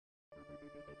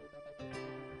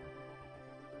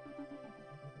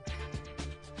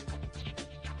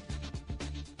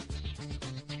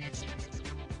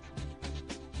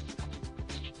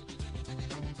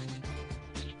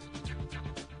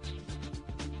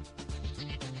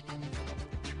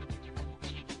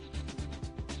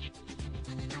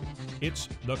It's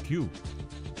theCUBE.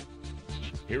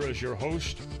 Here is your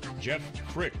host, Jeff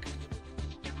Frick.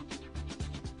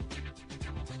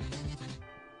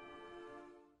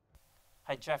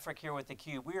 Hi, Jeff Frick here with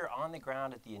theCUBE. We are on the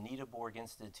ground at the Anita Borg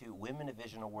Institute Women of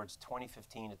Vision Awards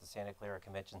 2015 at the Santa Clara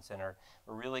Convention Center.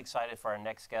 We're really excited for our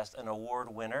next guest, an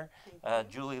award winner,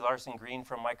 Julie Larson-Green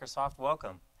from Microsoft.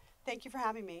 Welcome. Thank you for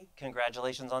having me.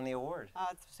 Congratulations on the award.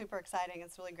 It's super exciting.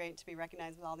 It's really great to be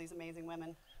recognized with all these amazing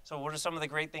women. So what are some of the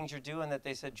great things you're doing that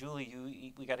they said,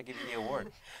 Julie, we got to give you the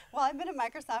award? Well, I've been at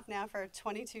Microsoft now for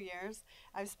 22 years.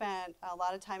 I've spent a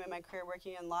lot of time in my career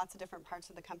working in lots of different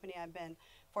parts of the company. I've been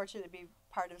fortunate to be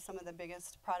part of some of the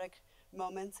biggest product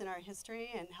moments in our history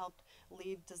and helped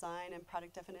lead design and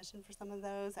product definition for some of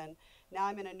those. And now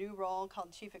I'm in a new role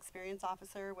called Chief Experience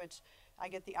Officer, which I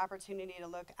get the opportunity to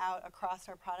look out across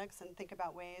our products and think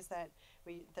about ways that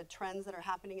the trends that are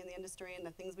happening in the industry and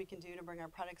the things we can do to bring our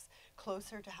products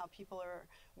closer to how people are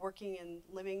working and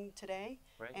living today.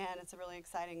 Right. And it's a really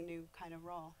exciting new kind of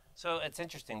role. So it's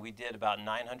interesting, we did about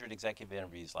 900 executive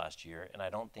interviews last year, and I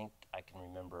don't think I can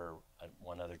remember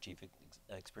one other Chief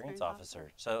Experience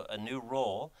Officer. So a new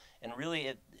role, and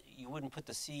really you wouldn't put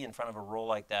the C in front of a role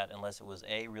like that unless it was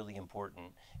A, really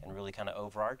important, and really kind of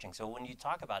overarching. So when you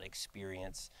talk about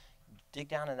experience, dig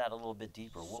down in that a little bit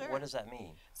deeper. Sure. What does that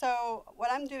mean? So what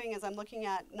I'm doing is I'm looking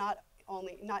at not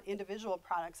individual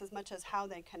products as much as how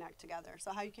they connect together.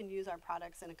 So how you can use our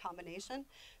products in a combination.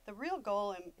 The real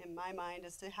goal in my mind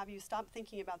is to have you stop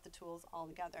thinking about the tools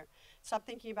altogether. Stop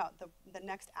thinking about the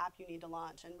next app you need to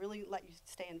launch and really let you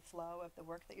stay in flow of the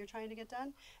work that you're trying to get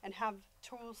done and have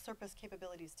tools surface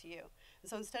capabilities to you. And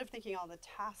so instead of thinking all the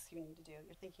tasks you need to do,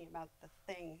 you're thinking about the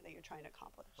thing that you're trying to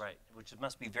accomplish. Right, which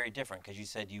must be very different because you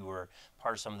said you were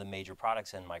part of some of the major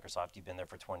products in Microsoft. You've been there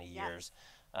for 20 years.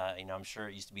 You know, I'm sure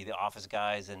it used to be the Office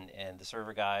guys and the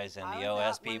server guys and the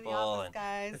OS people. I was one of the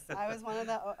Office guys. I was one of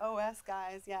the OS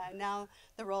guys, yeah. And now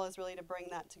the role is really to bring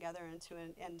that together into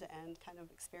an end-to-end kind of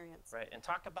experience. Right, and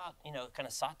talk about, you know, kind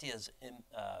of Satya's,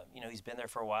 you know, he's been there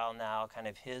for a while now, kind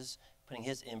of putting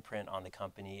his imprint on the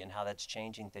company and how that's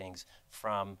changing things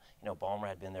from, you know, Ballmer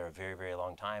had been there a very, very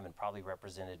long time and probably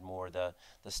represented more the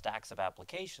stacks of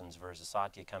applications versus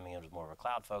Satya coming in with more of a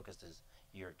cloud focus as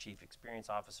your Chief Experience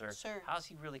Officer. Sure. How's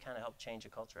he really kind of helped change the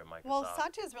culture at Microsoft? Well,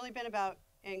 Satya has really been about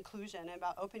inclusion and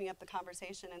about opening up the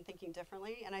conversation and thinking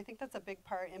differently. And I think that's a big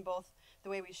part in both the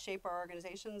way we shape our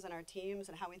organizations and our teams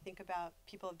and how we think about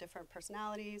people of different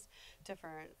personalities,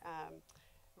 different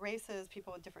races,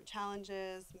 people with different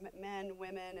challenges, men,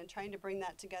 women, and trying to bring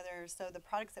that together so the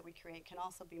products that we create can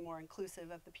also be more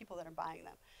inclusive of the people that are buying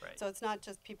them. Right. So it's not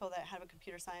just people that have a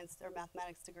computer science or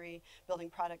mathematics degree building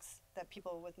products that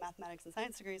people with mathematics and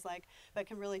science degrees like, but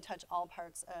can really touch all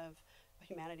parts of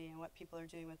humanity and what people are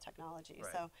doing with technology.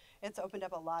 Right. So it's opened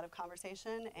up a lot of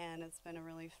conversation and it's been a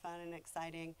really fun and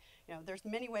exciting, you know, there's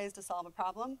many ways to solve a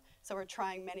problem, so we're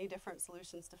trying many different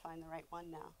solutions to find the right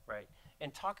one now. Right,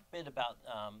 and talk a bit about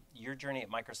your journey at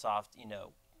Microsoft, you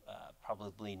know,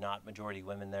 probably not majority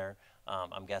women there,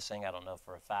 I'm guessing, I don't know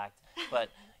for a fact, but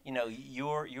you know,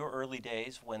 your early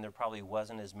days when there probably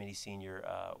wasn't as many senior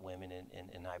women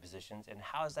in high positions, and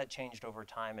how has that changed over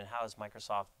time, and how has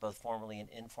Microsoft both formally and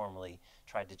informally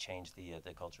tried to change the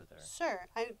culture there? Sure,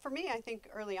 for me, I think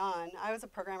early on, I was a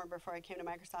programmer before I came to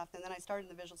Microsoft, and then I started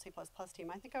in the Visual C++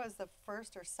 team. I think I was the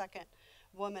first or second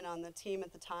woman on the team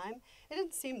at the time. It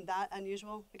didn't seem that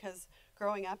unusual because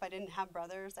growing up I didn't have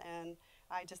brothers and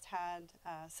I just had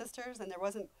sisters, and there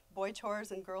wasn't boy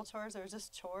chores and girl chores, there was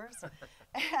just chores.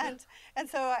 and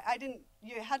so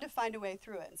you had to find a way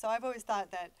through it. And so I've always thought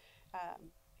that,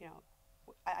 you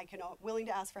know, willing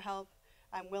to ask for help,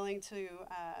 I'm willing to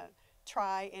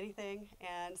try anything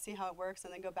and see how it works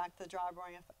and then go back to the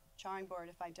drawing board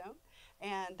if I don't.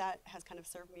 And that has kind of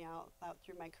served me out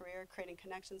through my career, creating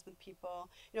connections with people,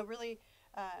 you know, really,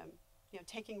 you know,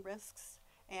 taking risks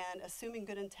and assuming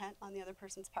good intent on the other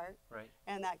person's part. Right.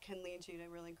 And that can lead you to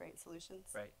really great solutions.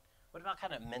 Right. What about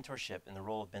kind of mentorship and the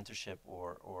role of mentorship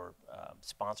or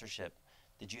sponsorship?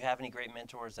 Did you have any great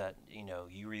mentors that, you know,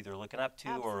 you were either looking up to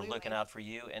Absolutely. or looking out for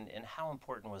you? And how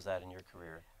important was that in your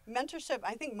career? Mentorship,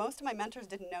 I think most of my mentors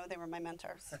didn't know they were my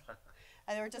mentors.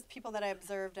 They were just people that I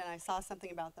observed and I saw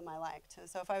something about them I liked.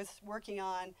 So if I was working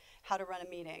on how to run a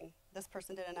meeting, this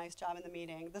person did a nice job in the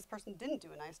meeting, this person didn't do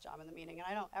a nice job in the meeting, and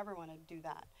I don't ever want to do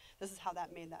that. This is how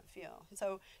that made that feel.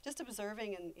 So just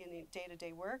observing in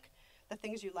day-to-day work, the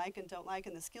things you like and don't like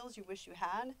and the skills you wish you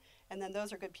had, and then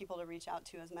those are good people to reach out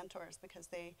to as mentors because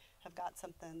they have got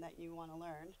something that you want to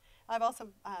learn. I've also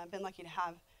been lucky to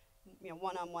have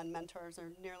one-on-one mentors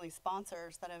or nearly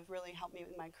sponsors that have really helped me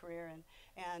with my career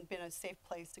and been a safe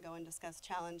place to go and discuss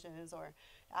challenges or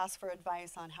ask for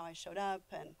advice on how I showed up,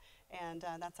 and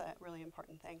that's a really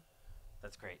important thing.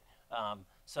 That's great.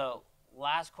 So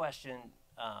last question,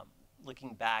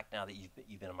 looking back now that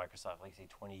you've been at Microsoft, like say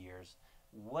 20 years,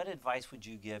 what advice would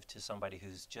you give to somebody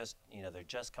who's just, they're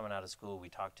just coming out of school? We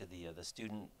talked to the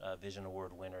Student Vision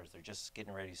Award winners. They're just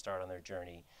getting ready to start on their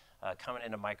journey, coming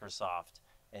into Microsoft,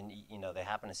 and they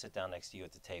happen to sit down next to you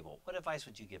at the table. What advice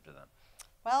would you give to them?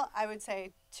 Well, I would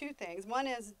say two things. One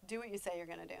is do what you say you're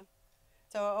going to do.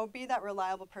 So be that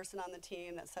reliable person on the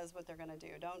team that says what they're going to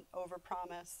do. Don't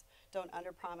overpromise, don't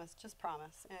underpromise, just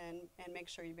promise, and make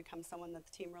sure you become someone that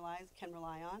the team can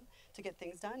rely on to get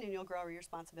things done, and you'll grow your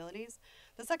responsibilities.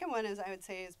 The second one is, I would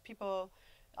say, is people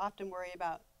often worry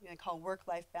about, call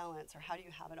work-life balance, or how do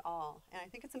you have it all? And I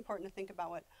think it's important to think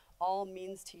about what all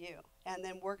means to you, and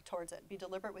then work towards it. Be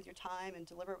deliberate with your time and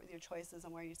deliberate with your choices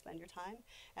on where you spend your time,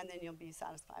 and then you'll be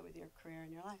satisfied with your career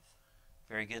and your life.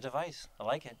 Very good advice. I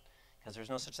like it. Because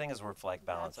there's no such thing as work-life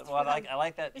balance. That's Well, I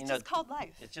like that. It's just called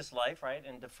life. It's just life, right?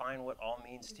 And define what all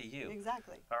means to you.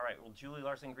 Exactly. All right. Well, Julie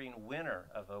Larson-Green, winner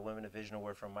of a Women of Vision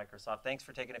Award from Microsoft. Thanks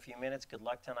for taking a few minutes. Good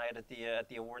luck tonight at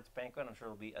the awards banquet. I'm sure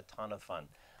it'll be a ton of fun.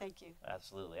 Thank you.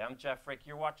 Absolutely. I'm Jeff Frick.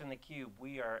 You're watching theCUBE.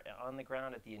 We are on the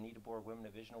ground at the Anita Borg Women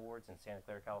of Vision Awards in Santa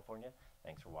Clara, California.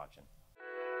 Thanks for watching.